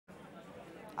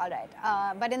All right.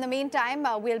 But in the meantime,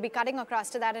 we'll be cutting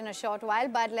across to that in a short while.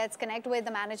 But let's connect with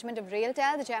the management of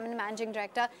RailTel. The Chairman and Managing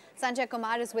Director, Sanjai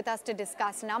Kumar, is with us to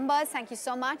discuss numbers. Thank you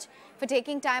so much for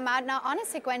taking time out. Now, on a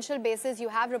sequential basis, you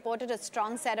have reported a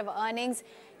strong set of earnings.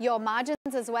 Your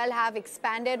margins as well have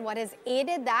expanded. What has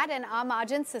aided that? And are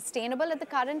margins sustainable at the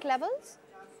current levels?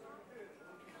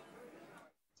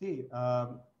 See,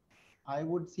 I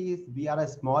would see we are a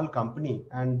small company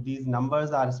and these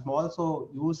numbers are small. So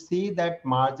you see that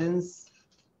margins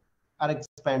are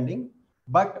expanding,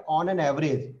 but on an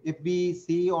average, if we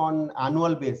see on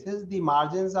annual basis, the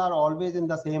margins are always in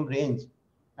the same range.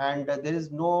 And there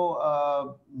is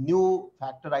no new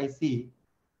factor I see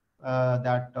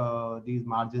that these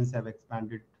margins have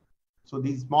expanded. So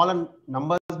these small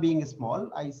numbers being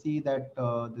small, I see that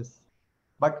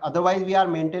but otherwise we are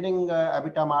maintaining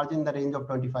EBITDA margin in the range of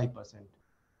 25%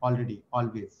 already,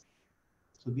 always.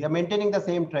 So we are maintaining the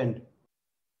same trend.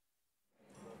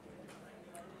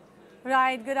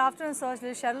 Right. Good afternoon, sir.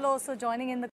 Cheryl also joining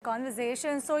in the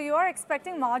conversation. So you are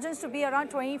expecting margins to be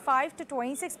around 25 to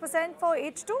 26% for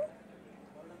H2?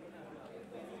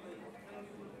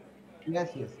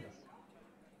 Yes.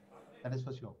 That is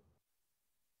for sure.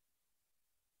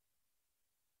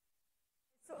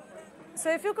 So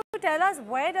if you could tell us,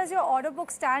 where does your order book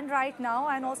stand right now?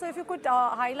 And also if you could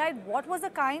highlight what was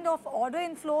the kind of order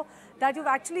inflow that you've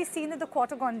actually seen in the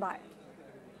quarter gone by?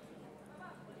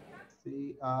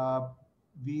 See,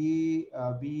 we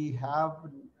have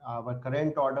our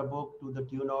current order book to the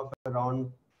tune of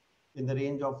around in the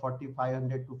range of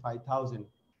 4,500 to 5,000,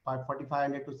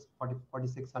 4,500 to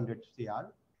 4,600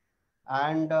 CR.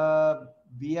 And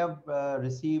we have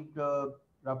received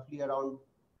roughly around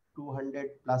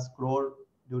 200 plus crore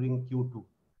during Q2,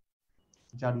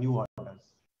 which are new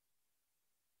orders.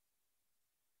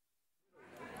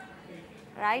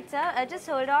 Right, sir. Just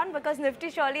hold on, because Nifty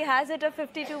surely has hit a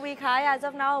 52-week high as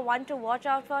of now. One to watch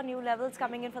out for, new levels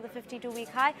coming in for the 52-week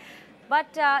high.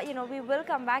 But, we will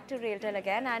come back to RailTel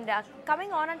again. And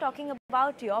coming on and talking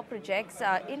about your projects,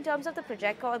 in terms of the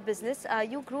project or business,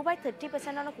 you grew by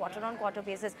 30% on a quarter-on-quarter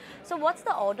basis. So what's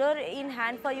the order in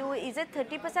hand for you? Is it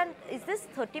 30%? Is this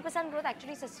 30% growth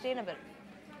actually sustainable?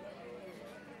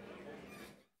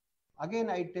 Again,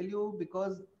 I tell you,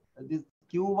 because this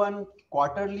Q1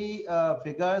 quarterly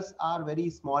figures are very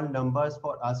small numbers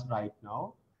for us right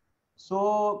now.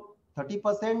 So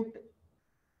 30%,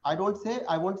 I won't say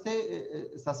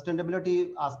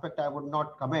sustainability aspect, I would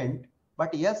not comment.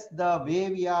 But yes, the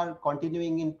way we are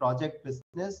continuing in project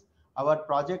business, our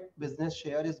project business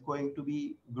share is going to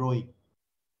be growing.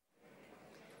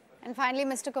 And finally,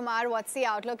 Mr. Kumar, what's the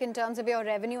outlook in terms of your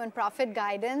revenue and profit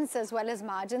guidance as well as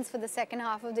margins for the second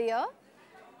half of the year?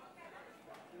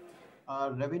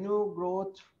 Revenue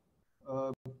growth,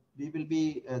 we will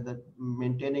be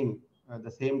maintaining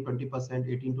the same 20%,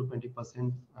 18 to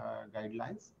 20%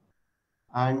 guidelines.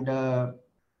 And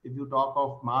if you talk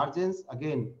of margins,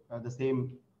 again, the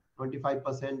same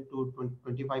 25% to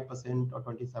 25% or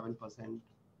 27%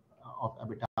 of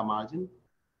EBITDA margin.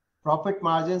 Profit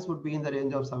margins would be in the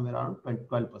range of somewhere around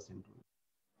 12%.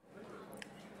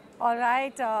 All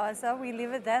right, sir, we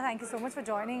leave it there. Thank you so much for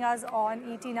joining us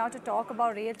on ET Now to talk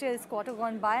about RailTel's quarter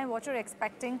gone by and what you're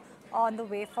expecting on the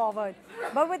way forward.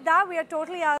 But with that, we are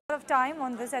totally out of time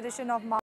on this edition of